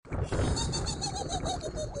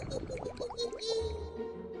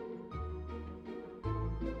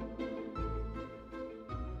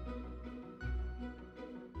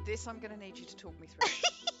This I'm going to need you to talk me through.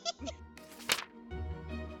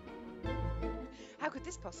 How could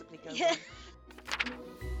this possibly go Yeah.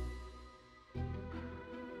 wrong?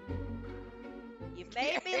 You've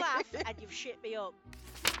made me laugh and you've shit me up.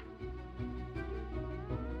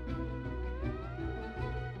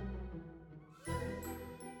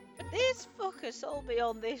 This fucker sold me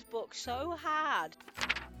on this book so hard.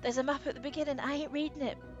 There's a map at the beginning. I ain't reading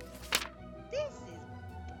it. This is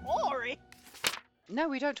boring. No,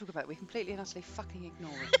 we don't talk about it. We completely and utterly fucking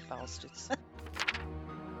ignore it, bastards.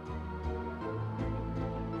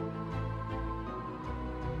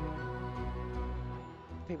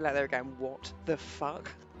 People out there are going, what the fuck?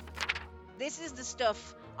 This is the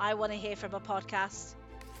stuff I want to hear from a podcast.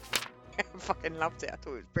 I fucking loved it. I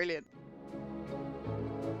thought it was brilliant.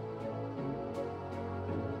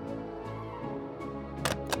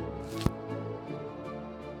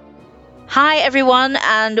 Hi everyone,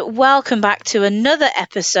 and welcome back to another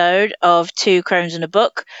episode of Two Crones and a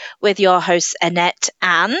Book with your hosts Annette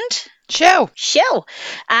and Shell.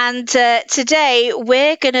 And today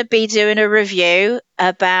we're going to be doing a review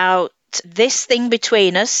about This Thing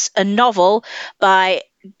Between Us, a novel by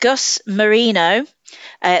Gus Moreno.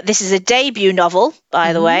 This is a debut novel,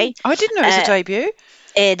 by the way. I didn't know it was a debut.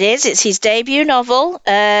 It is. It's his debut novel.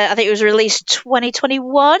 I think it was released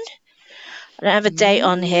 2021. I don't have a date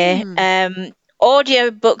on here.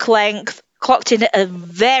 Audio book length, clocked in at a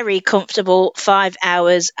very comfortable 5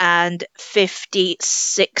 hours and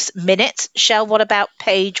 56 minutes. Shell, what about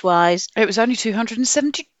page-wise? It was only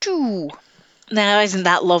 272. No, isn't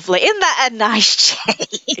that lovely? Isn't that a nice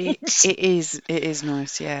change? It is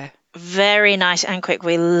nice, yeah. Very nice and quick.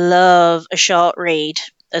 We love a short read.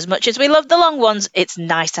 As much as we love the long ones, it's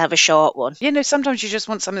nice to have a short one. You know, sometimes you just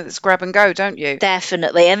want something that's grab and go, don't you?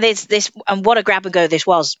 Definitely. And and what a grab and go this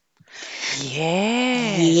was.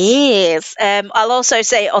 Yes. I'll also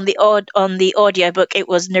say on the audiobook it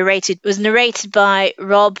was narrated by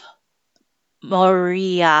Rob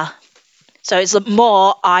Moria. So it's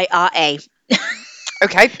more IRA.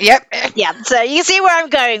 Okay, yep. Yeah, so you see where I'm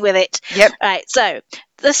going with it. Yep. Right, so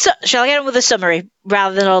shall I get on with the summary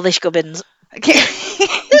rather than all this gubbins? Okay.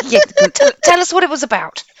 Yeah, tell us what it was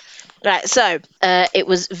about. Right, so it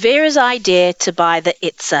was Vera's idea to buy the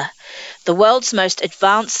Itza, the world's most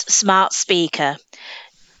advanced smart speaker.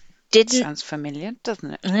 Sounds familiar,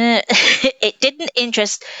 doesn't it? It didn't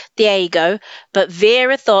interest Diego, but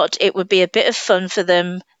Vera thought it would be a bit of fun for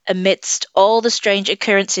them amidst all the strange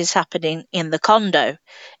occurrences happening in the condo.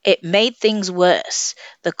 It made things worse.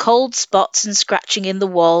 The cold spots and scratching in the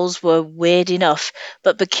walls were weird enough,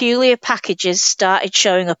 but peculiar packages started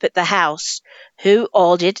showing up at the house. Who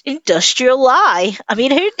ordered Industrial Lie? I mean,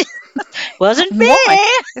 who... Wasn't me!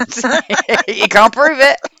 You can't prove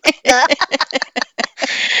it.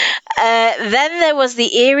 Then there was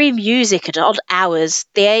the eerie music at odd hours.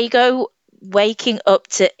 Diego waking up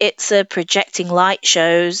to Itza projecting light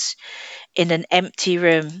shows in an empty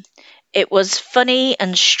room. It was funny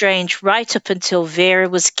and strange right up until Vera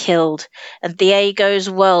was killed and Diego's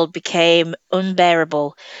world became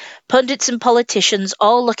unbearable. Pundits and politicians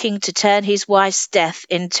all looking to turn his wife's death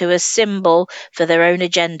into a symbol for their own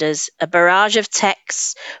agendas. A barrage of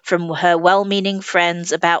texts from her well-meaning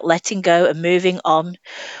friends about letting go and moving on.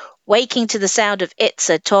 Waking to the sound of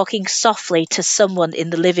Itza talking softly to someone in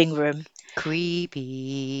the living room.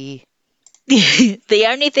 Creepy. The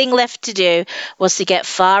only thing left to do was to get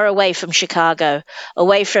far away from Chicago,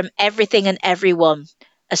 away from everything and everyone.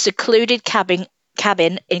 A secluded cabin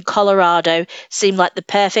in Colorado seemed like the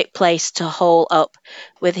perfect place to hole up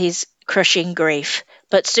with his crushing grief.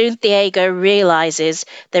 But soon Diego realizes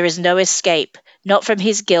there is no escape, not from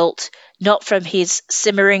his guilt, not from his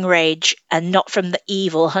simmering rage, and not from the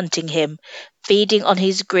evil hunting him, feeding on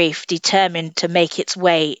his grief, determined to make its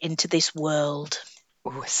way into this world.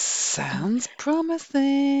 Oh, sounds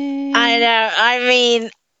promising. I know. I mean,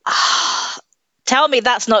 tell me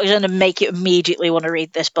that's not going to make you immediately want to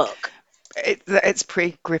read this book. It's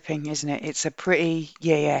pretty gripping, isn't it? It's a pretty,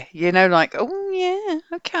 yeah. You know, like, oh, yeah,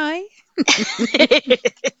 okay.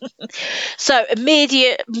 So,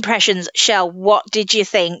 immediate impressions, Shell, what did you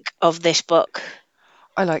think of this book?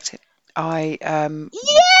 I liked it. Yay!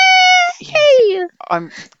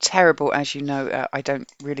 I'm terrible, as you know. I don't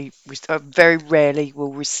really, I very rarely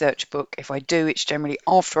will research a book. If I do, it's generally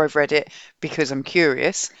after I've read it because I'm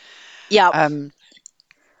curious. Yeah.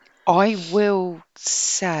 I will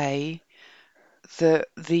say that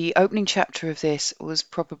the opening chapter of this was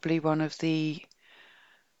probably one of the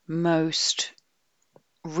most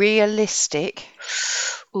realistic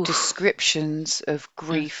descriptions of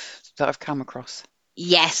grief that I've come across.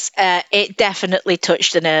 Yes, it definitely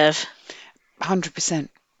touched a nerve. 100%.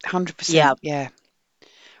 Yeah, 100%. Yeah.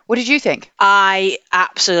 What did you think? I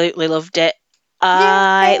absolutely loved it.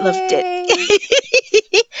 I loved it.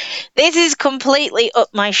 Yay! This is completely up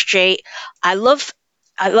my street. I love,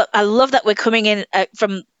 I love that we're coming in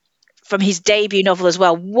from his debut novel as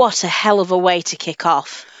well. What a hell of a way to kick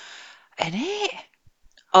off! And it? I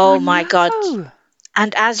Oh my god! know.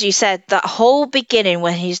 And as you said, that whole beginning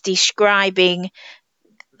when he's describing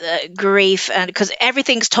grief, and because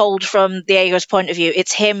everything's told from Diego's point of view,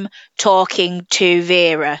 it's him talking to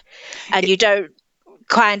Vera, and It, you don't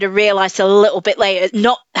kind of realize a little bit later,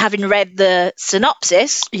 not having read the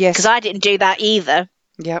synopsis, because yes. I didn't do that either.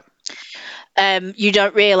 Yep. You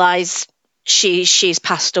don't realize she's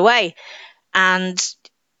passed away, and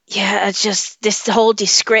yeah, it's just this whole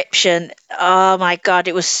description. Oh my god,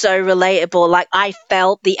 it was so relatable. Like I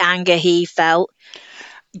felt the anger he felt.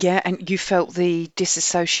 Yeah, and you felt the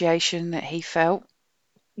disassociation that he felt.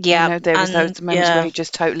 You Yeah, know, there was and those moments where yeah, he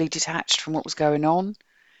just totally detached from what was going on.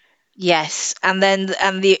 yes, and then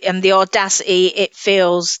and the audacity it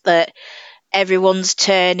feels that everyone's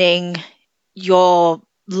turning your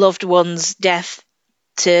loved one's death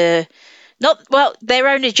to not well their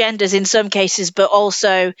own agendas in some cases, but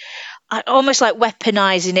also almost like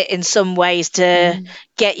weaponizing it in some ways to Mm,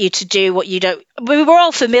 get you to do what you don't. We were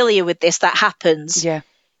all familiar with this. That happens yeah,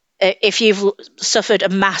 if you've suffered a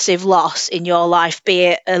massive loss in your life, be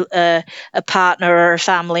it a partner or a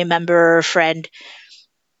family member or a friend,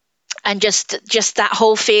 and just that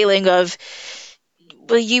whole feeling of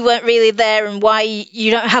well, you weren't really there, and why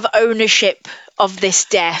you don't have ownership of this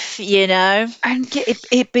death, you know? and yeah,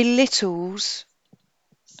 it belittles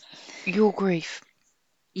your grief.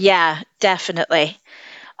 Yeah, definitely.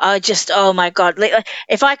 I just, oh my God. Like,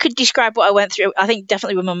 if I could describe what I went through, I think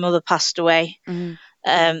definitely when my mother passed away, Mm,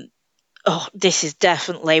 um, oh, this is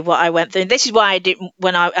definitely what I went through. And this is why I didn't,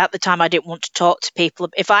 when I, at the time, I didn't want to talk to people.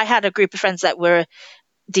 If I had a group of friends that were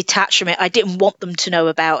detached from it, I didn't want them to know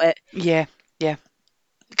about it yeah, yeah,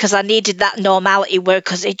 because I needed that normality where,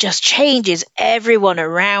 because it just changes everyone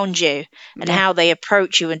around you and yeah, how they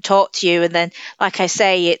approach you and talk to you. And then, like I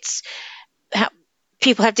say, it's how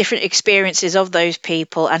people have different experiences of those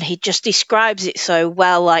people, and he just describes it so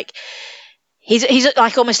well. Like he's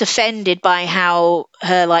like almost offended by how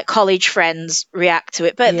her like college friends react to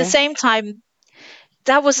it, but at the yeah. same time,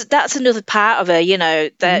 that's another part of her, you know.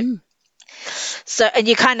 That Mm, so, and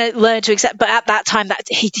you kind of learn to accept. But at that time, that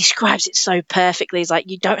he describes it so perfectly. He's like,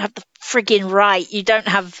 you don't have the frigging right. You don't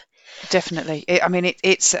have. definitely. I mean, it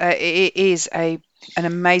is a an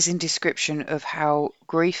amazing description of how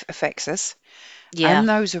grief affects us Yeah, and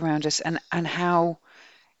those around us, and how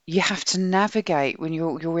you have to navigate when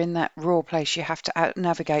you're in that raw place. You have to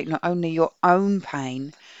navigate not only your own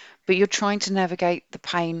pain, but you're trying to navigate the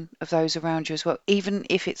pain of those around you as well. Even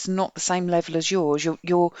if it's not the same level as yours,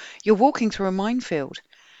 you're walking through a minefield.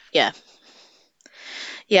 yeah,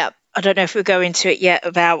 yeah. I don't know if we'll go into it yet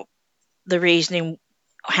about the reasoning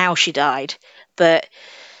how she died, but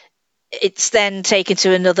it's then taken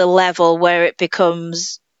to another level where it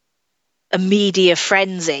becomes a media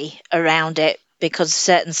frenzy around it because of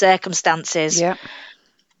certain circumstances. Yeah,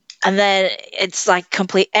 And then it's like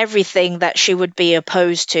complete everything that she would be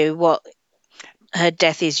opposed to what her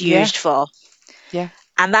death is yeah, used for. yeah.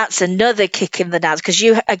 And that's another kick in the nuts because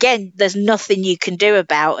you, again, there's nothing you can do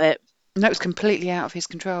about it. No, it's completely out of his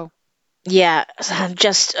control. Yeah, so I'm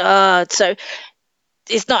just so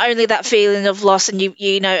it's not only that feeling of loss, and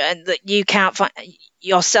you know, and that you can't find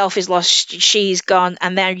yourself is lost, she's gone,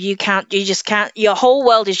 and then you just can't. Your whole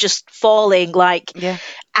world is just falling like Yeah,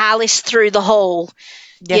 Alice through the hole.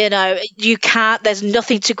 yeah, You know, you can't. There's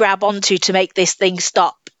nothing to grab onto to make this thing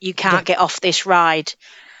stop. You yeah. can't get off this ride,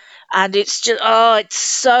 and it's just oh, it's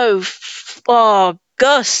so oh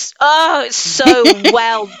Gus, oh, it's so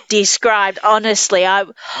well described. Honestly, I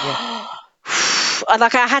Yeah,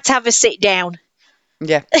 like I had to have a sit down.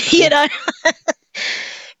 yeah, You yeah. know,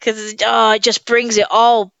 because oh, it just brings it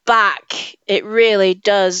all back. It really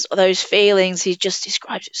does. Those feelings, he just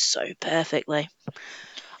describes it so perfectly.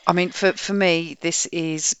 I mean, for me, this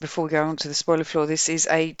is before we go on to the spoiler floor. This is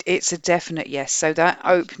it's a definite yes. So that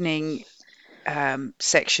opening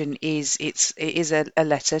section is it is a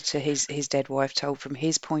letter to his dead wife, told from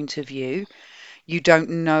his point of view. You don't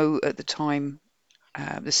know at the time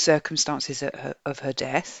the circumstances of her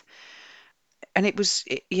death, and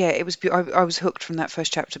yeah, it was I was hooked from that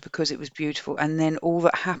first chapter because it was beautiful, and then all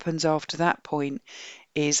that happens after that point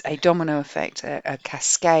is a domino effect, a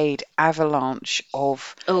cascade avalanche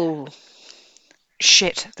of Oh,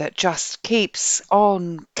 shit that just keeps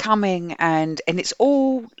on coming, and it's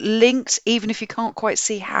all linked, even if you can't quite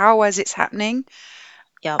see how as it's happening.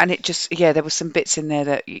 yeah. And it just, yeah, there was some bits in there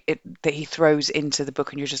that he throws into the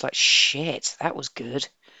book, and you're just like, shit, that was good.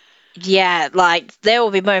 Yeah, like there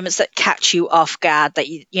will be moments that catch you off guard that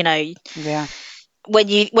you know Yeah. when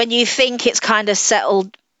you think it's kind of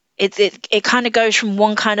settled, it kind of goes from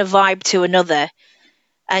one kind of vibe to another,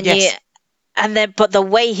 and you Yes. and then but the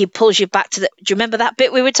way he pulls you back to the, do you remember that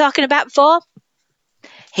bit we were talking about before?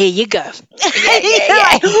 Here you go. Yeah, yeah, You're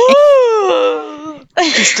like, yeah. ooh.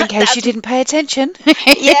 Just in case you That's didn't pay attention.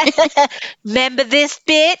 yeah. Remember this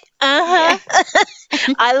bit? Yeah.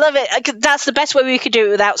 Uh-huh. I love it. That's the best way we could do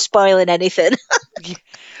it without spoiling anything. Yeah.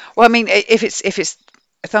 Well, I mean, if it's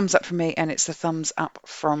a thumbs up from me and it's a thumbs up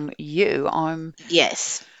from you, I'm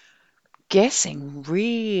Yes. guessing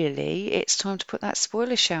really it's time to put that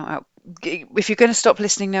spoiler shout out. If you're going to stop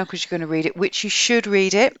listening now because you're going to read it, which you should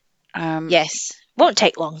read it, um, Yes. Won't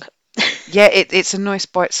take long. yeah, it's a nice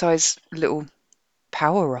bite-sized little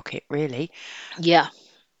power rocket, really. Yeah.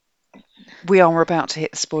 We are about to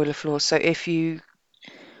hit the spoiler floor, so if you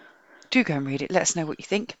do go and read it, let us know what you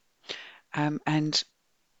think. And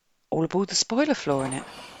all aboard the spoiler floor in it.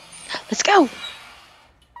 Let's go.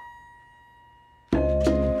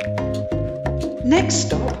 Next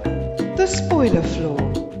stop, the spoiler floor.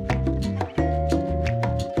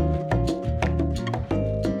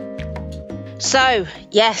 So,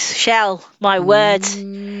 yes, Shell, my word.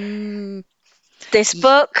 Mm, This y-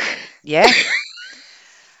 book, yeah,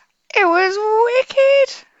 it was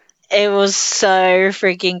wicked. it was so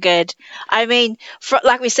freaking good. I mean,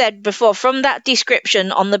 like we said before, from that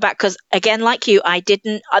description on the back, because again, like you, I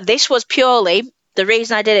didn't. This was purely the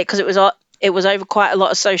reason I did it because it was over quite a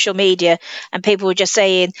lot of social media, and people were just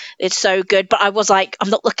saying it's so good. But I was like, I'm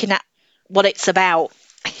not looking at what it's about.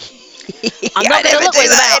 I'm I not going to never look what do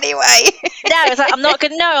it's that about. anyway. No, it's like I'm not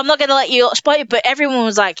gonna. No, I'm not gonna let you spoil it. But everyone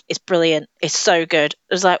was like, "It's brilliant. It's so good."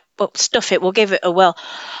 It was like, "Well, stuff it. We'll give it a whirl."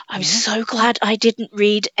 I'm Yeah. so glad I didn't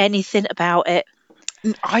read anything about it.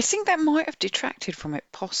 I think that might have detracted from it,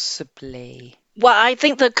 possibly. Well, I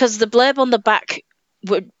think that because the blurb on the back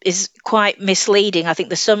is quite misleading. I think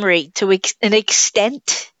the summary, to an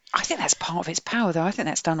extent. I think that's part of its power, though. I think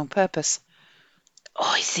that's done on purpose.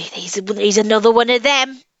 Oh, he's another one of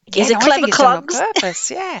them. Yeah, He's a no, I clever think it's done on clogs.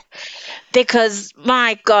 purpose. Yeah. Because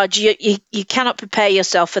my God, you cannot prepare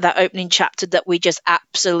yourself for that opening chapter that we just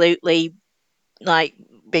absolutely like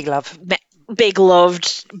Big love. big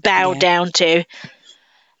loved, bow Yeah. down to.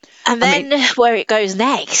 And I mean, then where it goes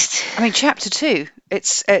next. chapter two.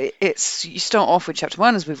 It's you start off with chapter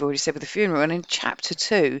one, as we've already said, with the funeral, and in chapter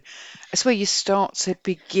two, that's where you start to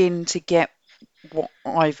begin to get what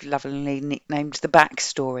I've lovingly nicknamed the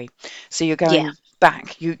backstory. So you're Yeah, going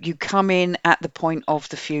back. You come in at the point of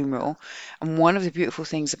the funeral, and one of the beautiful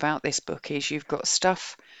things about this book is you've got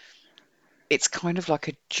stuff. It's kind of like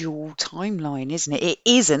a dual timeline, isn't it? It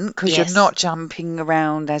isn't because you're yes. not jumping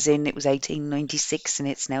around as in it was 1896 and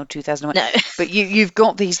it's now 2001. No, But you've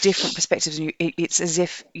got these different perspectives, and it's as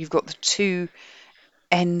if you've got the two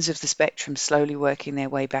ends of the spectrum slowly working their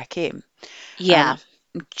way back in. yeah,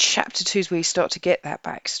 Um, Chapter two is where you start to get that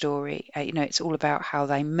backstory. It's all about how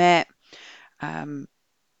they met. Um,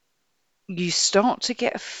 you start to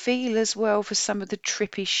get a feel as well for some of the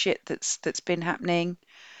trippy shit that's been happening.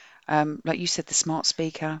 Like you said, the smart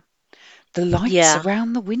speaker, the lights yeah.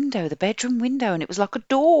 around the window, the bedroom window, and it was like a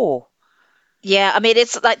door. Yeah, I mean,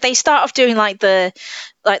 it's like they start off doing like the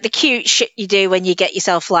cute shit you do when you get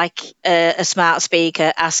yourself like a smart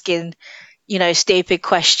speaker, asking stupid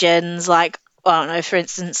questions like, well, I don't know, for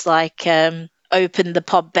instance, like open the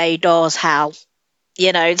pod bay doors, Hal.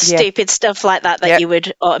 Yeah, Stupid stuff like that yeah, you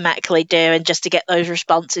would automatically do, and just to get those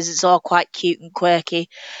responses, it's all quite cute and quirky.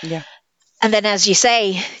 yeah, And then, as you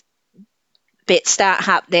say, bits start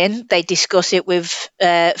happening. They discuss it with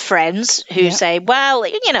friends who yeah, say, well,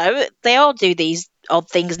 they all do these odd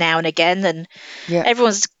things now and again. And yeah.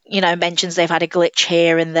 everyone's, mentions they've had a glitch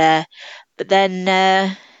here and there. But then,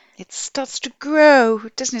 It starts to grow,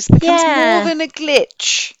 doesn't it? It becomes more yeah, than a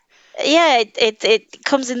glitch. yeah, it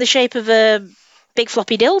comes in the shape of a big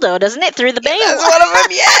floppy dildo, doesn't it, through the Yeah, mail? that's one of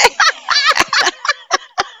them. Yeah.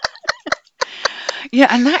 Yeah,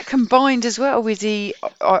 and that combined as well with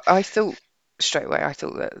I thought straight away, I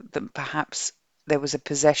thought that perhaps there was a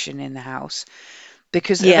possession in the house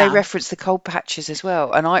because they Yeah. referenced the cold patches as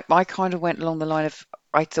well. And I kind of went along the line of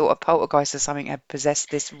I thought a poltergeist or something had possessed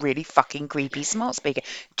this really fucking creepy smart speaker.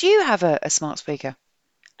 Do you have a smart speaker?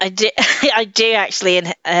 I do, I do actually,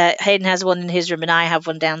 and Hayden has one in his room, and I have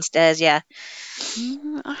one downstairs. Yeah,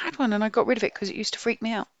 I had one and I got rid of it because it used to freak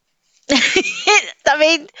me out. I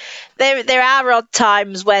mean, there are odd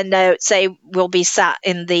times when, say, we'll be sat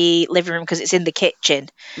in the living room because it's in the kitchen,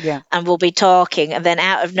 Yeah. and we'll be talking, and then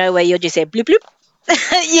out of nowhere you'll just say bloop bloop,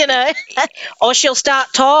 you know, or she'll start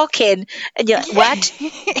talking, and you're like, what? Yeah.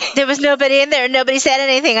 There was nobody in there, and nobody said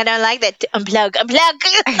anything. I don't like that. Unplug,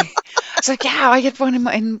 unplug. So yeah, I had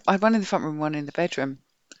one I had one in the front room, one in the bedroom,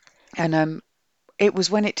 and it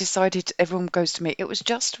was when it decided everyone goes to me. It was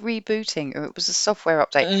just rebooting, or it was a software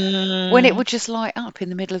update when it Mm, would just light up in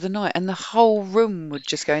the middle of the night, and the whole room would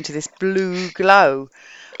just go into this blue glow.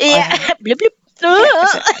 yeah, I bloop bloop. Yeah,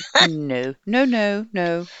 I said no, no, no,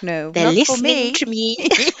 no, no, They're not for listening me. to me.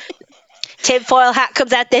 Tinfoil hat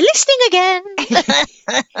comes out. They're listening again.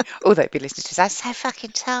 Or they'd be listening to, I'm so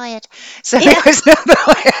fucking tired. So Yeah. it was not that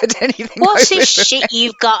I had anything I What's this was. shit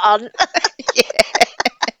you've got on? Yeah.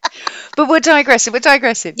 But we're digressing. We're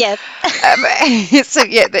digressing. Yeah. Um, so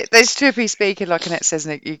yeah, there's trippy speaking like Annette says,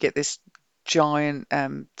 and you get this giant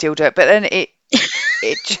dildo, but then it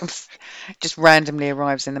just randomly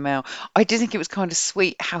arrives in the mail. I did think it was kind of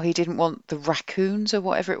sweet how he didn't want the raccoons or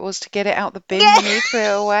whatever it was to get it out the bin Yeah. when he threw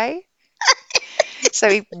it away. So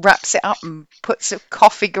he wraps it up and puts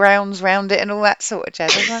coffee grounds round it and all that sort of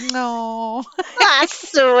jazz. I was like, no.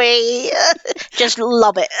 That's sweet. Just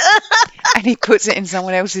love it. And he puts it in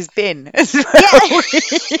someone else's bin as Yeah. well.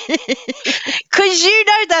 Because you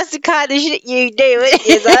know that's the kind of shit you do.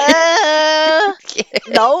 It's like,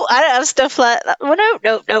 Yeah. no, I don't have stuff like that. Well, no,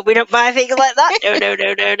 no, no, we don't buy things like that. No, no,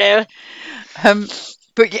 no, no, no. Um,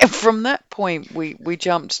 but yeah, from that point, we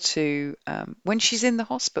jumped to when she's in the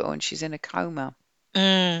hospital and she's in a coma.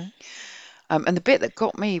 Mm, And the bit that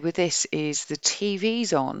got me with this is the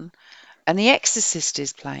TV's on and The Exorcist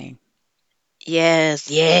is playing. yes,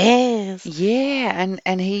 yes. Yeah, and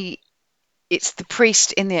it's the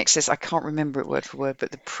priest in The Exorcist. I can't remember it word for word,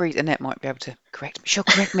 but the priest, Annette might be able to correct me. She'll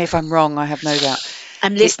correct me if I'm wrong. I have no doubt.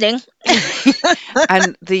 I'm He, listening.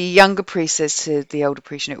 and the younger priest says to the older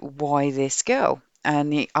priest, you know, why this girl?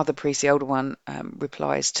 And the other priest, the older one,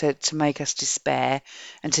 replies to make us despair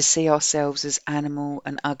and to see ourselves as animal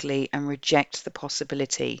and ugly and reject the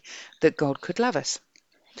possibility that God could love us.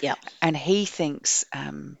 Yeah. And he thinks,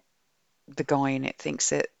 the guy in it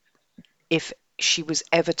thinks that if she was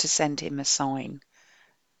ever to send him a sign,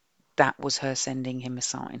 that was her sending him a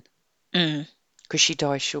sign. Mm, Because she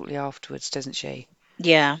dies shortly afterwards, doesn't she?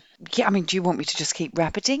 yeah. Yeah, I mean, do you want me to just keep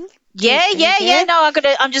rapiding? Yeah, yeah, yeah. Yeah. No,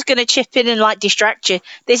 I'm just gonna chip in and like distract you.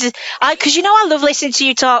 This is because you know I love listening to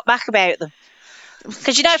you talk back about them.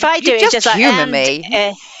 Because you know if I You do it, it's just just like humour and me.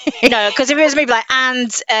 no, because if it was me, like and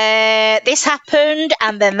this happened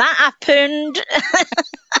and then that happened.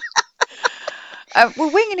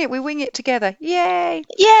 We're winging it. We wing it together. Yay!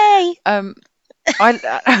 Yay! Um,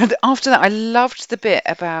 I after that, I loved the bit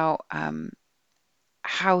about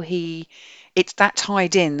how it's that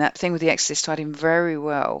tied in that thing with the Exorcist tied in very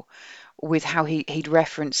well with how he'd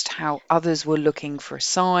referenced how others were looking for a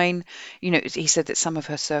sign. You know, he said that some of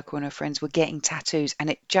her circle and her friends were getting tattoos, and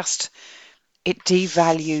it devalued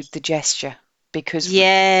the gesture because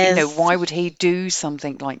Yes. why would he do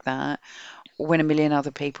something like that when a million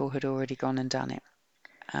other people had already gone and done it?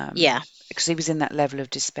 Yeah. Because he was in that level of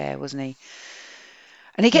despair, wasn't he?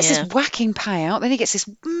 And he gets this Yeah. whacking payout, then he gets this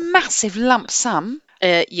massive lump sum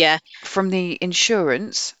Yeah. from the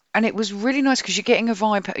insurance. And it was really nice because you're getting a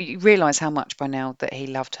vibe. You realise how much by now that he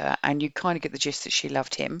loved her, and you kind of get the gist that she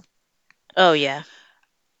loved him. Oh yeah.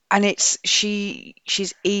 And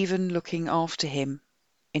she's even looking after him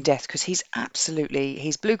in death because he's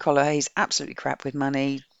blue collar, he's absolutely crap with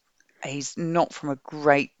money, he's not from a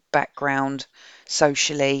great background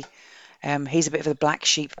socially. He's a bit of a black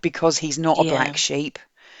sheep because he's not a Yeah. black sheep.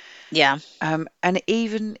 Yeah. And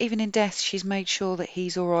even in death, she's made sure that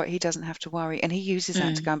he's all right. He doesn't have to worry, and he uses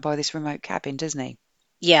that to Mm. go and buy this remote cabin, doesn't he?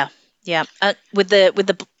 Yeah. Yeah. It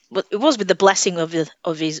was with the blessing of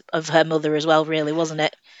her mother as well, really, wasn't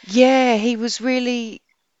it? Yeah, he was really.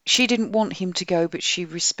 She didn't want him to go, but she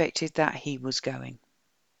respected that he was going.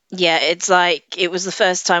 Yeah. It's like it was the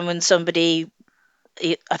first time when somebody,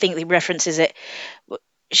 I think he references it.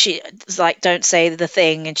 She's like, "Don't say the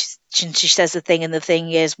thing," and she says the thing, and the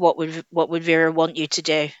thing is, what would Vera want you to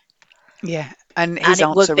do? Yeah, and And his it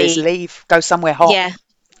would answer is be, leave, go somewhere hot. yeah,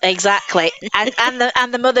 exactly.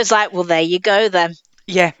 And the mother's like, "Well, there you go then."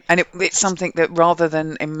 Yeah, and it's something that rather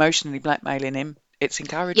than emotionally blackmailing him, it's Yeah,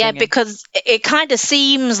 encouraging him. because it kind of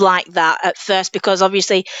seems like that at first, because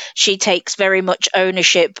obviously she takes very much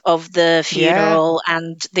ownership of the Yeah. funeral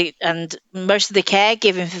and most of the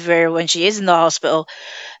caregiving for Vera when she is in the hospital.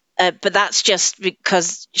 But that's just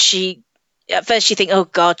because she at first you think, oh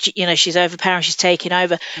God, she's overpowering, she's taking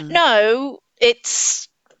over. Mm. No, it's.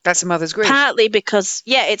 That's a mother's grief. Partly because,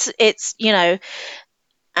 yeah, it's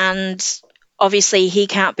and obviously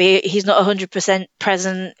he's not 100%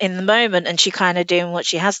 present in the moment, and she kind of doing what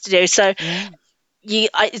she has to do. So Yeah.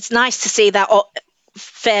 it's nice to see that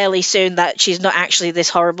fairly soon that she's not actually this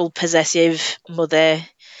horrible possessive mother.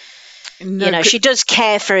 No, She does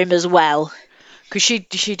care for him as well. because she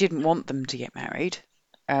didn't want them to get married.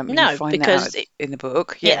 You No, find that out because in the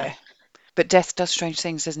book, yeah, yeah. But death does strange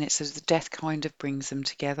things, doesn't it? So the death kind of brings them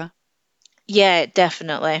together. yeah,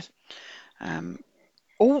 definitely. Um,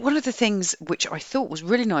 one of the things which I thought was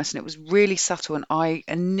really nice and it was really subtle, and I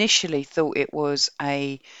initially thought it was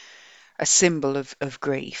a symbol of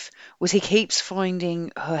grief, was he keeps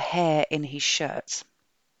finding her hair in his shirts.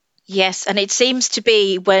 Yes, and it seems to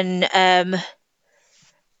be when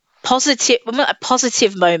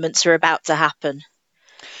positive moments are about to happen.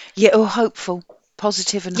 Yeah, or hopeful,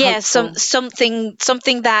 positive and Yeah, hopeful.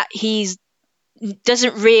 something that he's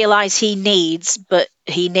doesn't realize he needs, but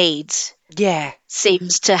he needs, Yeah.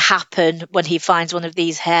 seems to happen when he finds one of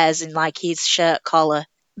these hairs in like his shirt collar.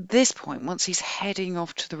 This point, once he's heading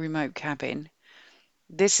off to the remote cabin,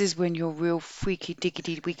 this is when your real freaky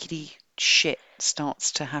diggity wickety shit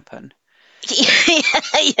starts to happen.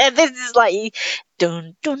 Yeah, this is like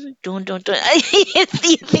dun dun dun dun dun. You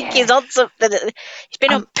think Yeah. he's on something. He's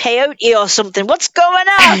been on Um, peyote or something. What's going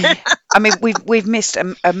on? I mean, we've missed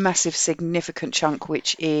a massive, significant chunk,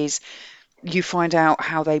 which is you find out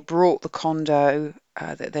how they brought the condo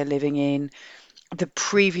that they're living in. The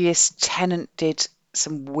previous tenant did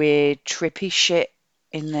some weird, trippy shit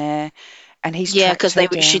in there, and he's Yeah, tracked because her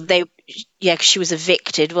down. yeah, 'cause she was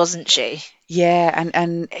evicted, wasn't she? Yeah,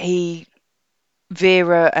 and he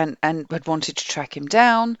Vera and had wanted to track him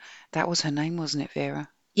down. That was her name, wasn't it, Vera?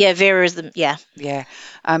 Yeah, Vera is the yeah. Yeah.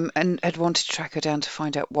 And had wanted to track her down to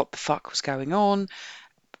find out what the fuck was going on.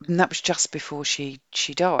 And that was just before she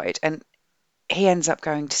died. And he ends up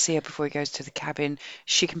going to see her before he goes to the cabin.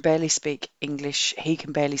 She can barely speak English. He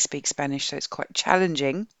can barely speak Spanish, so it's quite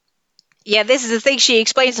challenging. Yeah, this is the thing she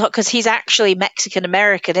explains because he's actually Mexican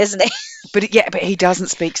American, isn't he? But he doesn't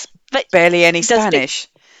speak But barely any he does speak Spanish.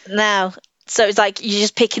 now. So it's like you're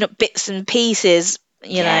just picking up bits and pieces,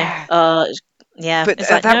 Yeah. yeah. But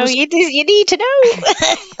It's like, that no, was you need to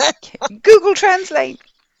know. Google Translate.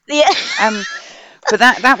 Yeah. Um, but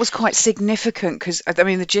that was quite significant because I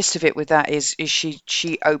mean the gist of it with that is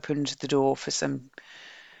she opened the door for some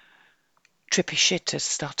trippy shit to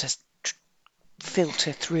start to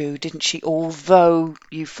filter through, didn't she? Although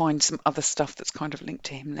you find some other stuff that's kind of linked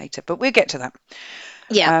to him later, but we'll get to that.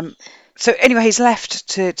 Yeah. Um, so anyway, he's left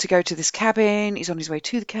to go to this cabin. He's on his way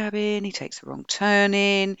to the cabin. He takes the wrong turn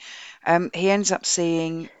in. He ends up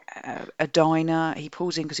seeing a diner. He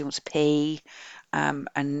pulls in because he wants to pee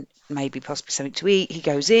and maybe possibly something to eat. He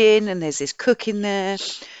goes in and there's this cook in there.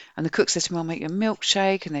 And the cook says to him, I'll make you a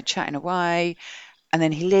milkshake. And they're chatting away. And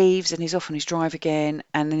then he leaves and he's off on his drive again.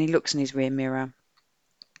 And then he looks in his rear mirror.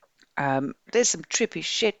 There's some trippy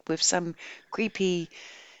shit with some creepy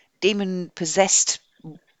demon possessed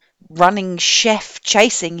running chef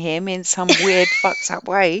chasing him in some weird fucked up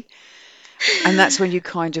way. And that's when you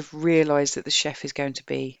kind of realise that the chef is going to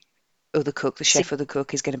be, or the cook, the chef Sig- or the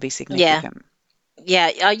cook is going to be yeah. significant. Yeah.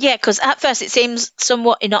 Yeah. Because at first it seems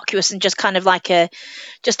somewhat innocuous and just kind of like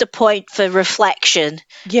just a point for reflection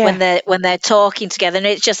Yeah, when they're talking together, and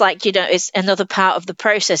it's just like it's another part of the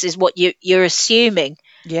process is what you're assuming.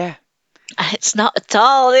 yeah. It's not at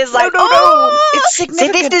all. It's No, like, no, no. oh, It's see,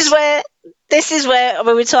 significant. this is where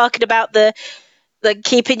we were talking about the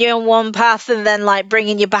keeping you on one path and then like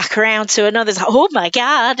bringing you back around to another. It's like, oh my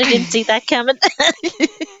god, I didn't see that coming.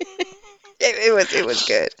 It was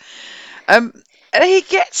good. Um, and he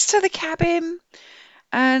gets to the cabin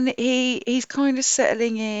and he's kind of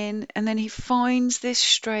settling in, and then he finds this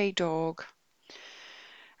stray dog.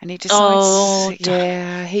 And Oh,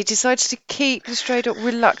 he decides to keep the stray dog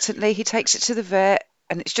reluctantly. He takes it to the vet,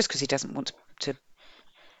 and it's just because he doesn't want to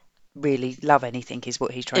really love anything, is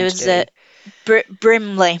what he's it trying to was do.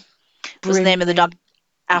 Brimley was the name of the dog Brimley.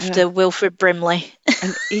 Uh, after Wilfred Brimley.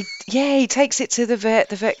 and he takes it to the vet.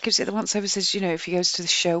 The vet gives it the once over, says, if he goes to the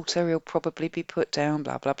shelter, he'll probably be put down,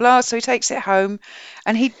 blah, blah, blah. So he takes it home,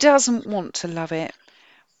 and he doesn't want to love it,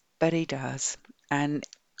 but he does. And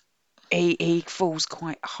he falls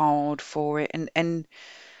quite hard for it. And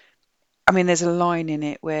I mean, there's a line in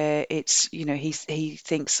it where it's, he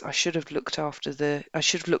thinks I should have looked after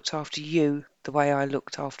you the way I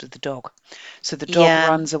looked after the dog. So the dog Yeah.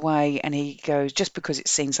 runs away and he goes, just because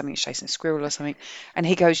it's seen something, it's chasing a squirrel or something, and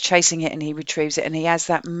he goes chasing it and he retrieves it and he has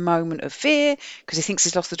that moment of fear because he thinks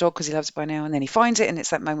he's lost the dog because he loves it by now, and then he finds it and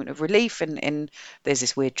it's that moment of relief, and there's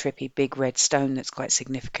this weird trippy big red stone that's quite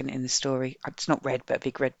significant in the story. It's not red, but a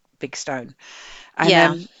big red big stone. And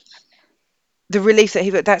Yeah. the relief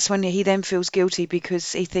that that's when he then feels guilty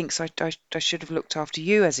because he thinks I should have looked after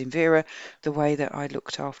you, as in Vera, the way that I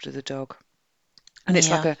looked after the dog. And it's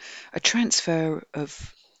like Yeah. a transfer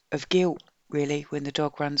of guilt, really, when the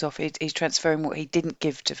dog runs off. He's transferring what he didn't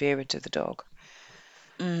give to Vera to the dog.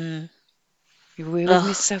 Mm. You were with me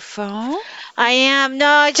Ugh. so far? I am. No,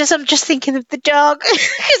 I'm just thinking of the dog.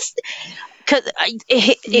 Because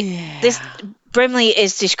this Yeah. Brimley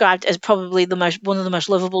is described as probably the most one of the most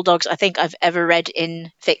lovable dogs I think I've ever read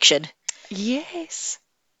in fiction. Yes.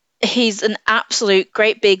 He's an absolute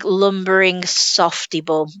great big lumbering softy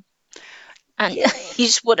bum, and Yeah. you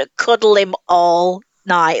just want to cuddle him all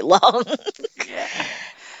night long. Yeah.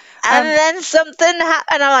 And Um, then something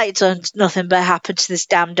happened. I'm like, "It's nothing but happened to this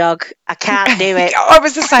damn dog. I can't do it." I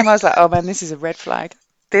was the same. I was like, oh man, this is a red flag.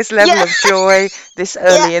 This level Yeah, of joy this yeah.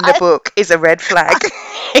 early in the book is a red flag.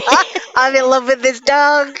 I'm in love with this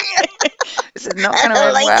dog. This is not going to I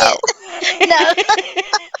end like well. it.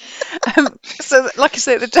 No. So, like I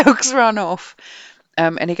said, the dogs run off,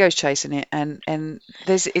 and he goes chasing it, and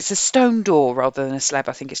it's a stone door rather than a slab.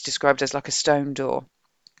 I think it's described as like a stone door.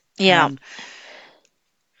 Yeah. Um,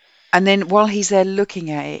 and then while he's there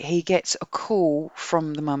looking at it, he gets a call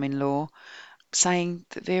from the mum-in-law saying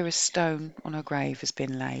that Vera's stone on her grave has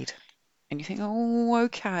been laid. And you think, oh,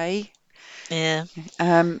 okay. Yeah.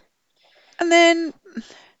 Um, and then,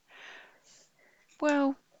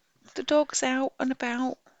 well, the dog's out and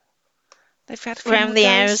about. They've had a few Around more the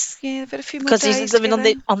days. house Yeah, they've had a few more because he's days living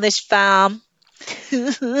together. on this farm.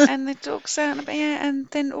 And the dog's out and about. Yeah, and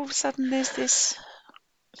then all of a sudden there's this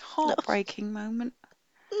No. heartbreaking moment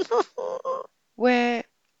where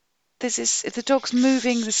the dog's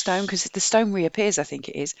moving the stone because the stone reappears, I think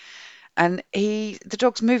it is, and the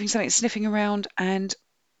dog's moving something, sniffing around, and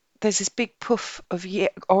there's this big puff of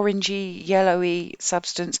orangey, yellowy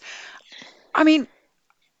substance. I mean,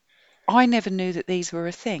 I never knew that these were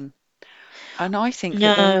a thing, and I think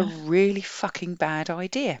that they're a No. really fucking bad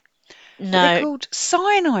idea. But they're No. called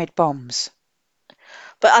cyanide bombs.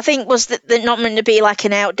 But I think was that not meant to be like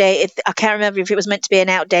an outdated. I can't remember if it was meant to be an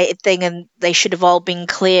outdated thing, and they should have all been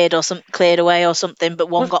cleared or some cleared away or something. But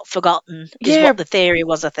one Well, got forgotten, is yeah, what the theory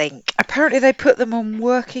was. I think. apparently they put them on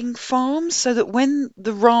working farms so that when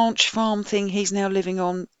the ranch farm thing he's now living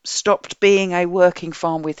on stopped being a working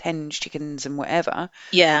farm with hens, chickens, and whatever,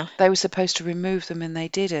 Yeah. they were supposed to remove them and they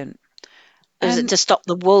didn't. Was it And to stop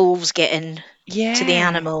the wolves getting to the yeah,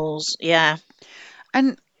 animals? Yeah.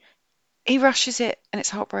 and he rushes it and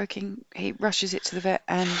it's heartbreaking. He rushes it to the vet,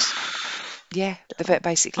 and yeah, the vet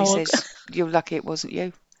basically Oh, says, "You're lucky it wasn't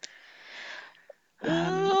you."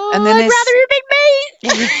 And then I'd there's rather it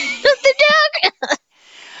been me, not the dog.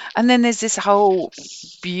 and then there's this whole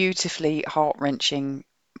beautifully heart-wrenching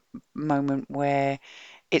moment where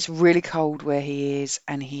it's really cold where he is,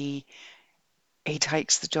 and he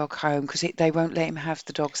takes the dog home because they won't let him have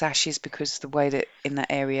the dog's ashes because the way that in that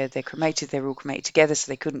area they're all cremated together,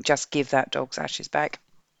 so they couldn't just give that dog's ashes back.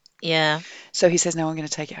 Yeah. So he says, "No, I'm going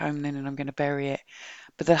to take it home then, and I'm going to bury it."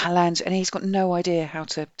 But the land, and he's got no idea how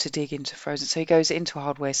to dig into frozen, so he goes into a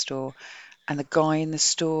hardware store, and the guy in the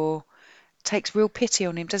store takes real pity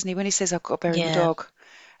on him, doesn't he? When he says, "I've got to bury my Yeah. dog,"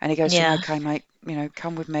 and he goes to him, Yeah. "Okay, mate,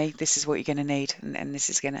 come with me. This is what you're going to need, and this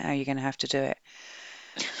is how you're going to have to do it."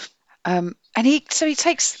 And he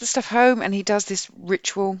takes the stuff home and he does this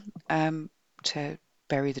ritual to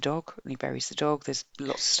bury the dog. And he buries the dog. There's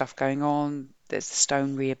lots of stuff going on. There's the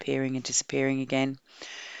stone reappearing and disappearing again.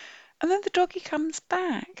 And then the doggy comes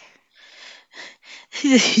back.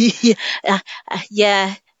 yeah.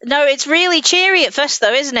 Yeah. No, it's really cheery at first,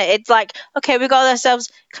 though, isn't it? It's like, okay, we got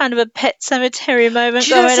ourselves kind of a pet cemetery moment Do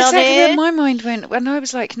you know that's going on exactly where here. my mind went when I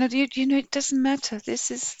was like, no, it doesn't matter. This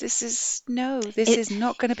It, is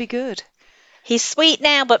not going to be good. he's sweet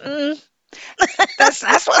now, but That's what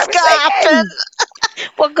I what's was gonna happen?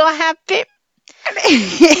 thinking. What gonna happen?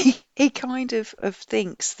 And he kind of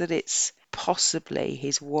thinks that it's possibly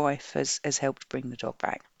his wife has helped bring the dog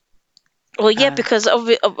back. Well, yeah, Um, because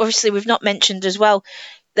obviously we've not mentioned as well.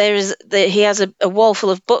 He has a wall full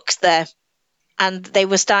of books there, and they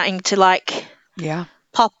were starting to like yeah,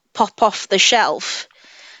 pop off the shelf.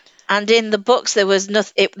 And in the books there was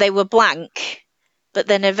nothing; they were blank. But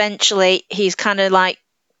then eventually he's kind of like,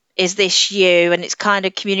 "Is this you?" And it's kind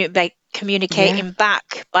of yeah, communicating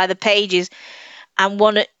back by the pages.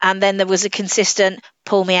 and then there was a consistent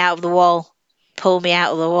pull me out of the wall, pull me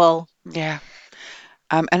out of the wall. Yeah.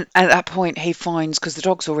 And at that point, he finds, because the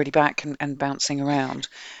dog's already back and bouncing around,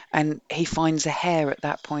 and he finds a hair at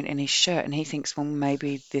that point in his shirt, and he thinks, well,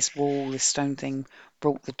 maybe this wall, this stone thing,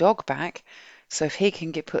 brought the dog back. So if he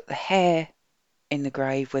can put the hair in the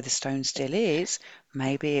grave where the stone still is,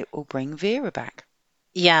 maybe it will bring Vera back.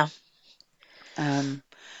 Yeah, Um,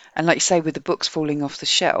 and like you say, with the books falling off the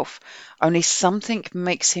shelf, only something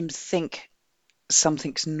makes him think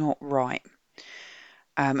something's not right.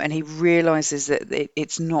 And he realizes that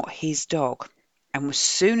it's not his dog. And as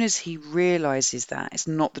soon as he realizes that it's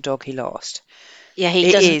not the dog he lost, yeah, he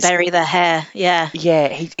it doesn't is, bury the hair. Yeah, yeah,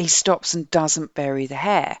 he stops and doesn't bury the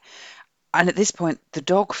hair. And at this point, the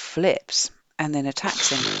dog flips and then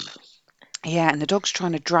attacks him. Yeah, and the dog's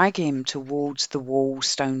trying to drag him towards the wall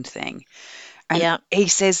stone thing. And yeah, he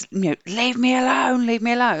says, leave me alone, leave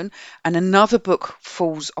me alone. And another book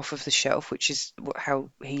falls off of the shelf, which is how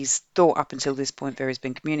he's thought up until this point Vera's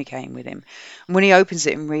been communicating with him. And when he opens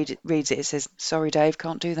it and reads it, it says, sorry, Dave,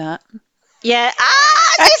 can't do that. yeah.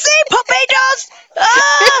 Ah, Sissy, puppy does.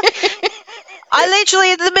 Ah, I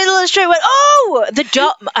literally in the middle of the street went, oh, the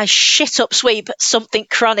dog. I shit up sweep something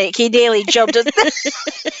chronic. He nearly jumped us in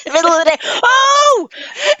the middle of the day. Oh,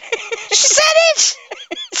 she said it.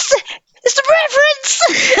 It's the reference.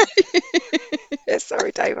 Yeah,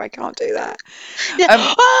 sorry, Dave, I can't do that. Yeah. Um,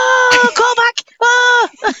 Oh, call back.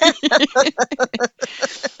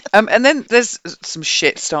 Oh. and then there's some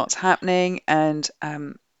shit starts happening, and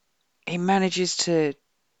he manages to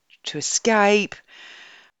escape.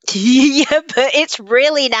 Yeah, but it's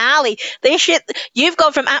really gnarly. This shit, you've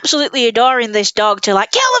gone from absolutely adoring this dog to like,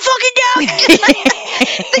 kill the fucking dog!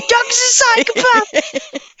 The dog's a psychopath!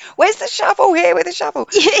 Where's the shovel? Here with the shovel.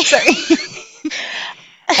 So,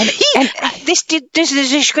 and and This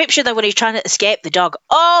is a description though when he's trying to escape the dog.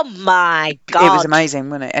 Oh my it was god. amazing,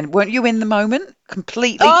 wasn't it? And weren't you in the moment?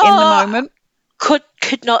 Completely in the Oh, moment. could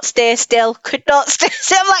not stay still. Could not stay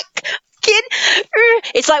still. I'm like, kid.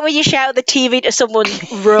 It's like when you shout at the TV to someone,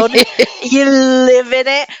 run. You live in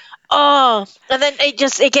it. Oh, and then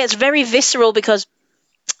it gets very visceral because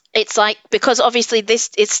it's like because obviously this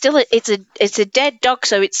it's still it's a dead dog,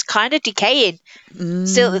 so it's kind of decaying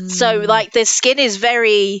still. So Mm. like the skin is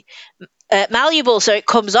very malleable, so it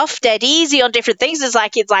comes off dead easy on different things. It's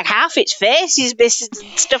like half its face is missing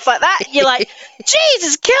and stuff like that. And you're like,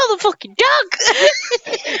 Jesus, kill the fucking dog.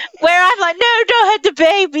 Where I'm like, no, don't hurt the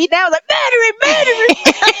baby. Now like murder him, murder him.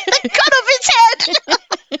 Cut off its head.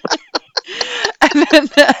 And then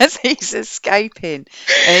as he's escaping,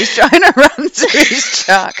 and he's trying to run to his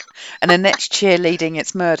truck, and the next cheerleading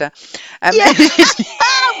its murder. Yeah.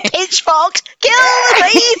 Oh, pitchforks, kill the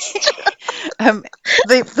beast. um,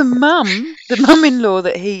 the mum-in-law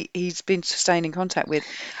that he's been staying in contact with,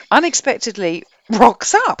 unexpectedly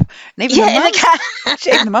rocks up, and even the Yeah, in the mum's car.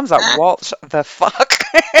 even the mum's like, "What the fuck?"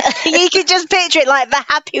 You can just picture it like the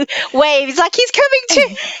happy wave. It's like he's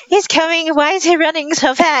coming. Why is he running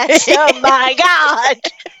so fast? Oh my god!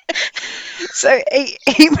 So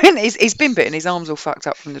he went. He's been bitten. His arm's all fucked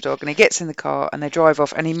up from the dog, and he gets in the car and they drive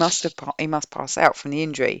off. And he must pass out from the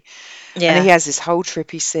injury. And he Yeah, has this whole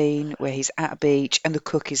trippy scene where he's at a beach and the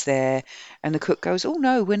cook is there, and the cook goes, "Oh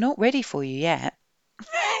no, we're not ready for you yet."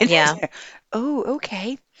 And he's yeah. like, oh,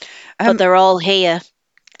 okay. But Um, they're all here.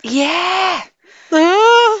 yeah.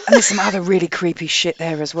 And there's some other really creepy shit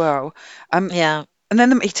there as well. Um, Yeah, and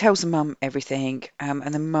then he tells the mum everything, and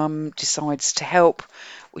the mum decides to help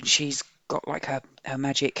when she's got like her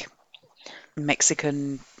magic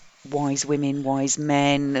Mexican wise women, wise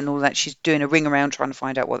men, and all that. She's doing a ring around trying to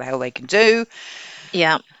find out what the hell they can do.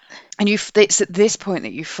 yeah, And it's at this point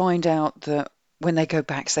that you find out that when they go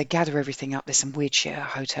back, so they gather everything up. There's some weird shit at a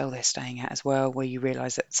hotel they're staying at as well, where you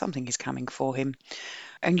realise that something is coming for him.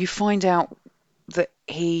 And you find out that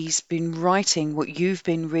he's been writing what you've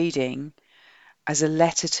been reading as a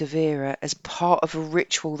letter to Vera as part of a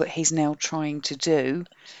ritual that he's now trying to do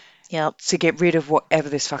yep. to get rid of whatever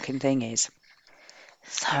this fucking thing is.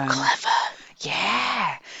 So Um, clever.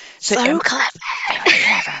 yeah. So So clever.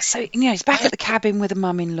 clever. So he's back at the cabin with the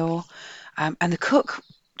mum-in-law, and the cook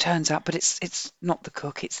turns up, but it's not the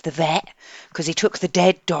cook, it's the vet, because he took the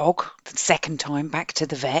dead dog the second time back to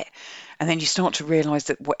the vet, and then you start to realise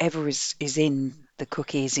that whatever is in the cook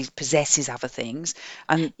he possesses other things,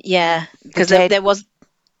 and Yeah, the because dead, there was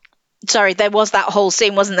there was that whole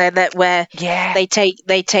scene, wasn't there, that where yeah, they take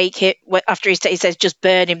it after he says just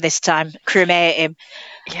burn him this time, cremate him,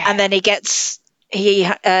 yeah, and then he gets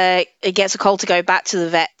a call to go back to the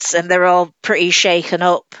vets, and they're all pretty shaken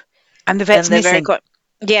up, and the and vet's they're very missing. quick.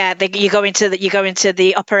 Yeah, you go into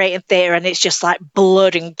the operating theatre and it's just like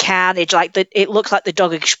blood and carnage. It looks like the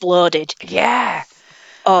dog exploded Yeah.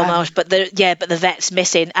 almost. Um, But the vet's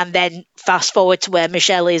missing. And then fast forward to where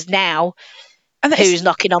Michelle is now, and who's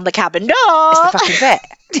knocking on the cabin it's the door. fucking vet.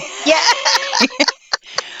 Yeah,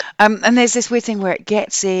 And there's this weird thing where it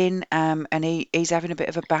gets in, and he's having a bit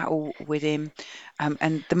of a battle with him,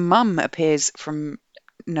 and the mum appears from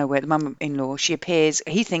nowhere. The mum-in-law, she appears.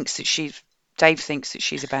 He thinks that she's. Dave thinks that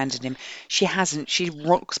she's abandoned him. She hasn't. She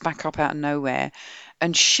rocks back up out of nowhere,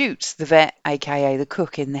 and shoots the vet, aka the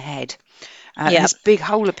cook, in the head. And yeah. this big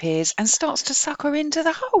hole appears and starts to suck her into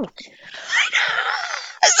the hole.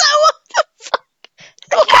 So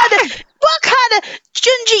what kind of Yeah, what kind of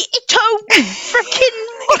Junji Ito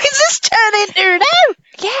freaking what is this turn into now?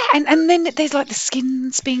 yeah, and then there's like the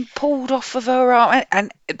skin's being pulled off of her arm,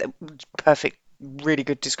 and perfect, really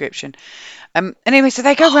good description. Anyway, so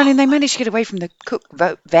they go running. They manage to get away from the cook,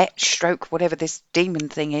 vet, stroke, whatever this demon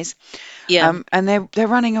thing is. Yeah, And they're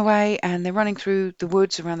running away, and they're running through the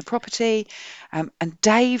woods around the property. And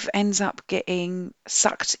Dave ends up getting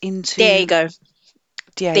sucked there you into go.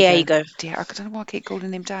 There you Diego. go. I don't know why I keep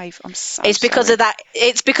calling him Dave. I'm so It's because of sorry. that.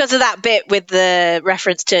 It's because of that bit with the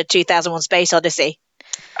reference to 2001: Space Odyssey.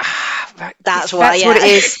 Right, That's why. that's what it Yeah,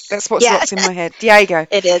 is. That's what's yeah, locked in my head. Diego.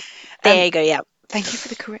 it is. Um, There you go. Yeah. Thank you for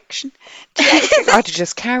the correction. Diego. I'd have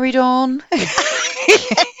just carried on.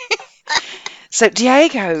 So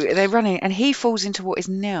Diego, they're running, and he falls into what is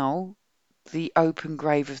now the open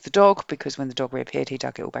grave of the dog, because when the dog reappeared, he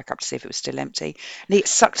dug it all back up to see if it was still empty. And he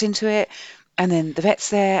gets sucked into it, and then the vet's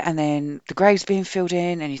there, and then the grave's being filled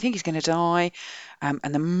in, and you think he's going to die. And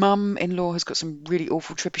the mum-in-law has got some really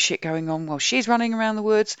awful trippy shit going on while she's running around the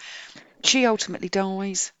woods. She ultimately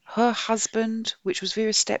dies. Her husband, which was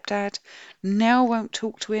Vera's stepdad, now won't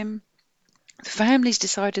talk to him. The family's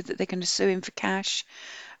decided that they're going to sue him for cash.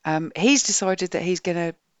 He's decided that he's going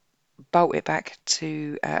to bolt it back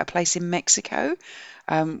to a place in Mexico,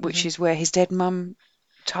 which Hmm. is where his dead mum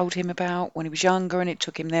told him about when he was younger, and it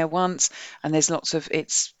took him there once. And there's lots of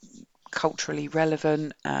it's culturally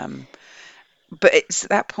relevant. But it's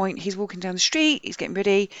at that point he's walking down the street, he's getting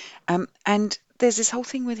ready, and there's this whole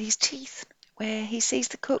thing with his teeth, where he sees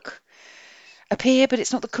the cook appear, but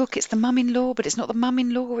it's not the cook, it's the mum-in-law, but it's not the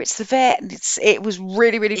mum-in-law, it's the vet, and it was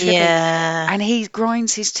really, really trippy. Yeah. And he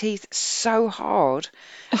grinds his teeth so hard,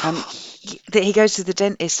 um, that he goes to the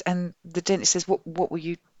dentist, and the dentist says, "What were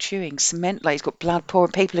you chewing? Cement?" Like he's got blood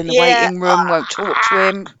pouring. People in the Yeah. waiting room won't talk to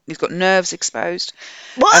him. He's got nerves exposed.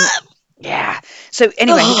 Um, What? yeah. So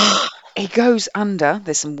anyway, he goes under.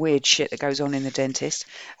 There's some weird shit that goes on in the dentist.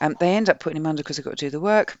 They end up putting him under because they've got to do the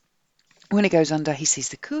work. When he goes under, he sees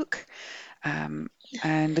the cook. Um,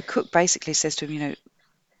 and the cook basically says to him,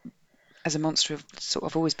 as a monster, I've sort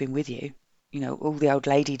of always been with you. All the old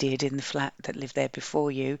lady did in the flat that lived there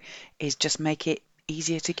before you is just make it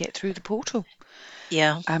easier to get through the portal.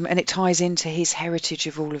 Yeah. And it ties into his heritage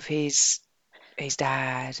of all of his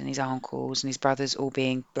dad and his uncles and his brothers all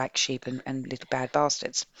being black sheep and little bad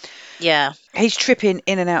bastards. Yeah. He's tripping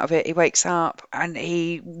in and out of it. He wakes up and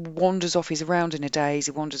he wanders off. He's around in a daze.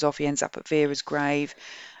 He wanders off. He ends up at Vera's grave.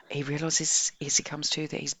 He realizes as he comes to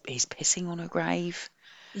that he's pissing on her grave.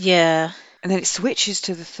 Yeah. And then it switches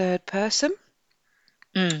to the third person,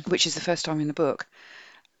 Mm. which is the first time in the book.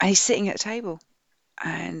 And he's sitting at a table,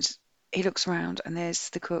 and he looks around, and there's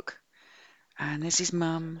the cook, and there's his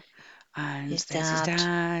mum, and His there's his dad,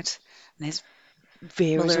 dad, and there's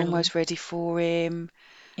Vera's mother-in-law. almost ready for him.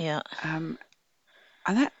 Yeah. Um,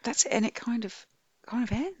 and that's it, and it kind of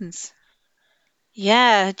ends.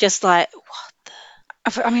 Yeah. Just like,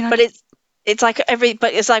 I mean, but it's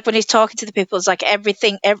like when he's talking to the people, it's like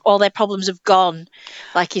everything, all their problems have gone.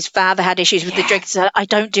 Like his father had issues with the yeah, drink. So I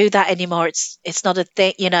don't do that anymore. It's not a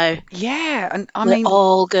thing. yeah, and I We're mean,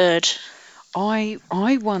 all good. I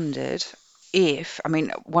wondered if, I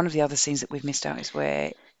mean, one of the other scenes that we've missed out is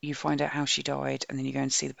where you find out how she died, and then you go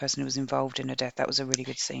and see the person who was involved in her death. That was a really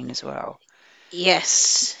good scene as well.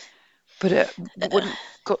 Yes. But when it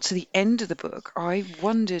got to the end of the book, I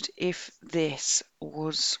wondered if this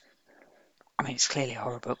was. I mean, it's clearly a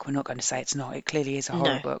horror book. We're not going to say it's not. It clearly is a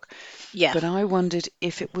horror No. book. Yeah. But I wondered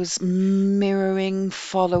if it was mirroring,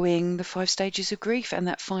 following the 5 stages of grief, and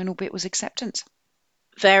that final bit was acceptance.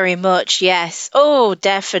 Very much. Yes. Oh,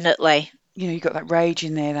 definitely. You've got that rage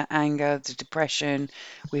in there, that anger, the depression.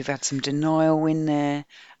 We've had some denial in there,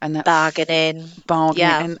 and that Bargaining. bargaining,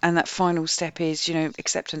 Yeah. and that final step is,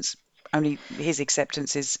 acceptance. Only his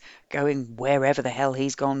acceptance is going wherever the hell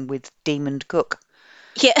he's gone with Demon Cook.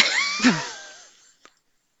 Yeah.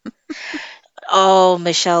 Oh,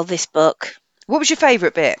 Michelle, this book. What was your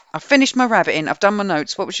favourite bit? I've finished my rabbiting. I've done my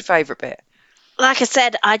notes. What was your favourite bit? Like I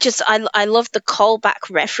said, I love the callback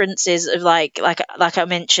references of like I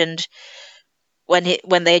mentioned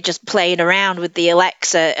when they're just playing around with the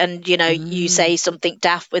Alexa, and you Mm, say something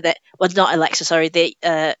daft with it. Well, not Alexa, sorry, the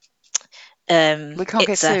we can't get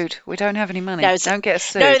it's a sued. We don't have any no, money. it's Don't get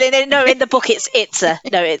us no, sued. no. In the book, it's a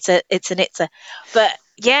no, it's an it's a. But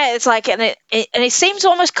yeah, it's like, and it seems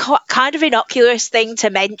almost kind of innocuous thing to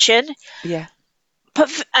mention, Yeah. but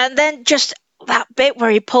and then just that bit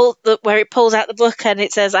where he pulls out the book and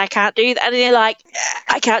it says, "I can't do that," and you're like,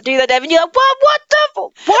 "I can't do that," Evan. You're like, What the?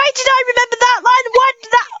 Why did I remember that line? Why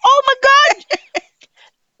did that? Oh my god!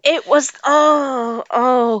 It was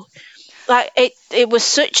like it was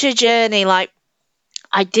such a journey. Like,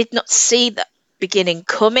 I did not see the beginning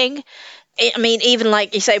coming. I mean, even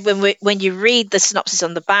like you say, when you read the synopsis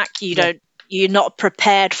on the back, Yeah. you're not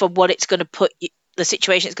prepared for what it's going to put you, the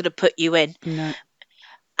situation it's going to put you in. No.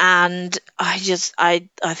 And I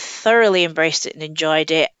thoroughly embraced it and enjoyed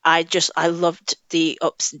it. I loved the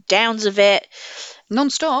ups and downs of it.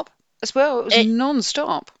 Non-stop as well. It was It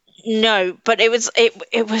non-stop. No, but it was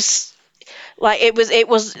like it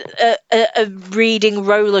was a reading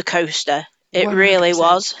roller coaster. It really 100%.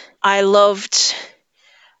 was. I loved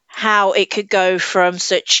how it could go from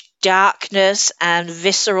such darkness and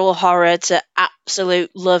visceral horror to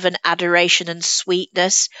absolute love and adoration and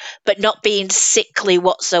sweetness, but not being sickly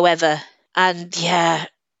whatsoever. And yeah,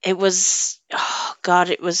 it was, oh God,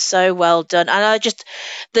 it was so well done. And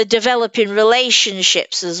the developing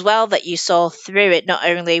relationships as well that you saw through it, not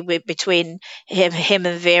only between him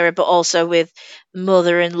and Vera, but also with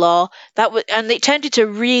mother-in-law. And it turned into a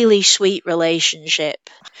really sweet relationship.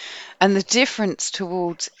 And the difference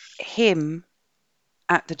towards him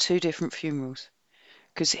at the two different funerals,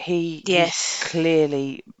 because he's Yes.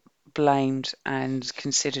 clearly blamed and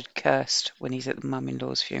considered cursed when he's at the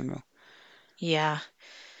mum-in-law's funeral. Yeah.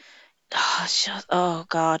 Oh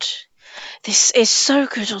God, this is so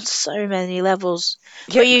good on so many levels.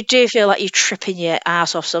 Yeah. But you do feel like you're tripping your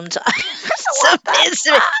ass off sometimes. Some What bits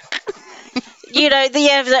of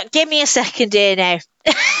it. Give me a second here now.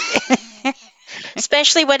 the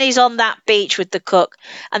Especially when he's on that beach with the cook,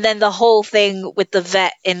 and then the whole thing with the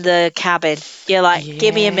vet in the cabin. You're like,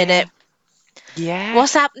 give me a Yeah. minute. Yeah.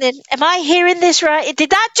 What's happening? Am I hearing this right? Did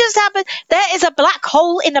that just happen? There is a black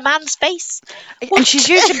hole in a man's face. And she's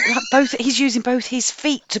What? using like both. He's using both his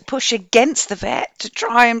feet to push against the vet to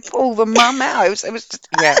try and pull the mum out. It was just,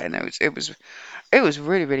 yeah, and it was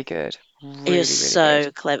really really good, It was really really good.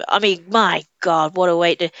 so clever. I mean, my God, what a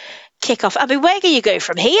way to kick off. I mean, where can you go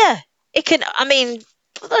from here? I mean,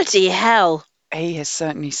 bloody hell. He has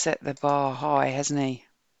certainly set the bar high, hasn't he?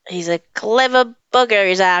 He's a clever bugger,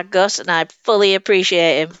 is our Gus, and I fully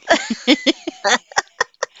appreciate him.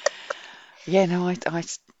 Yeah, no, it's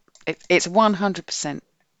 100%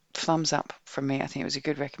 thumbs up from me. I think it was a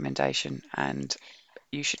good recommendation, and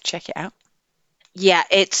you should check it out. Yeah,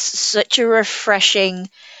 it's such a refreshing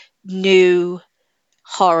new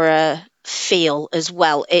horror feel as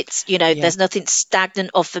well. Yeah. There's nothing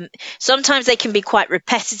stagnant of them. Sometimes they can be quite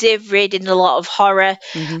repetitive reading a lot of horror.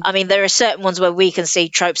 Hmm. I mean, there are certain ones where we can see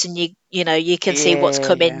tropes and you can see what's Yeah,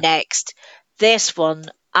 coming yeah. next. This one,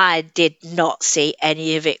 I did not see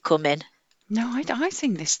any of it coming. No, I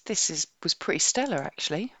think this was pretty stellar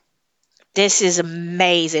actually. This is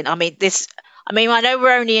amazing. I mean, I know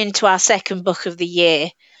we're only into our second book of the year,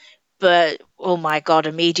 but oh my God,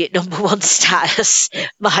 immediate number one status.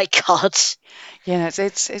 My God. Yeah, no,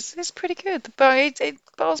 it's pretty good. But it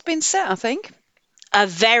bar's been set, I think. A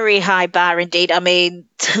very high bar indeed. I mean,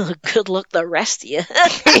 good luck the rest of you.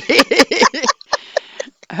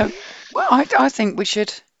 um, well, I think we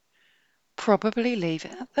should probably leave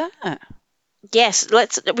it at that. Yes,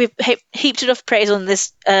 we've heaped enough praise on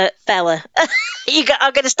this fella.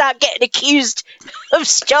 I'm going to start getting accused of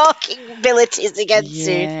stalking abilities again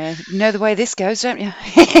soon. Yeah, you know the way this goes, don't you?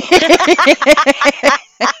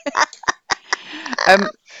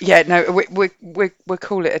 Yeah, no, we'll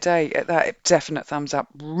call it a day at that. Definite thumbs up.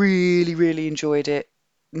 Really, really enjoyed it.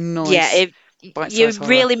 Yeah, Nice if you're bite-sized horror.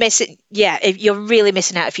 really missing, yeah, if you're really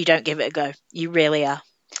missing out if you don't give it a go, you really are.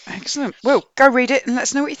 Excellent. Well, go read it and let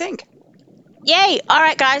us know what you think. Yay! All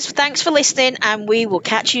right, guys, thanks for listening, and we will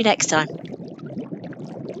catch you next time.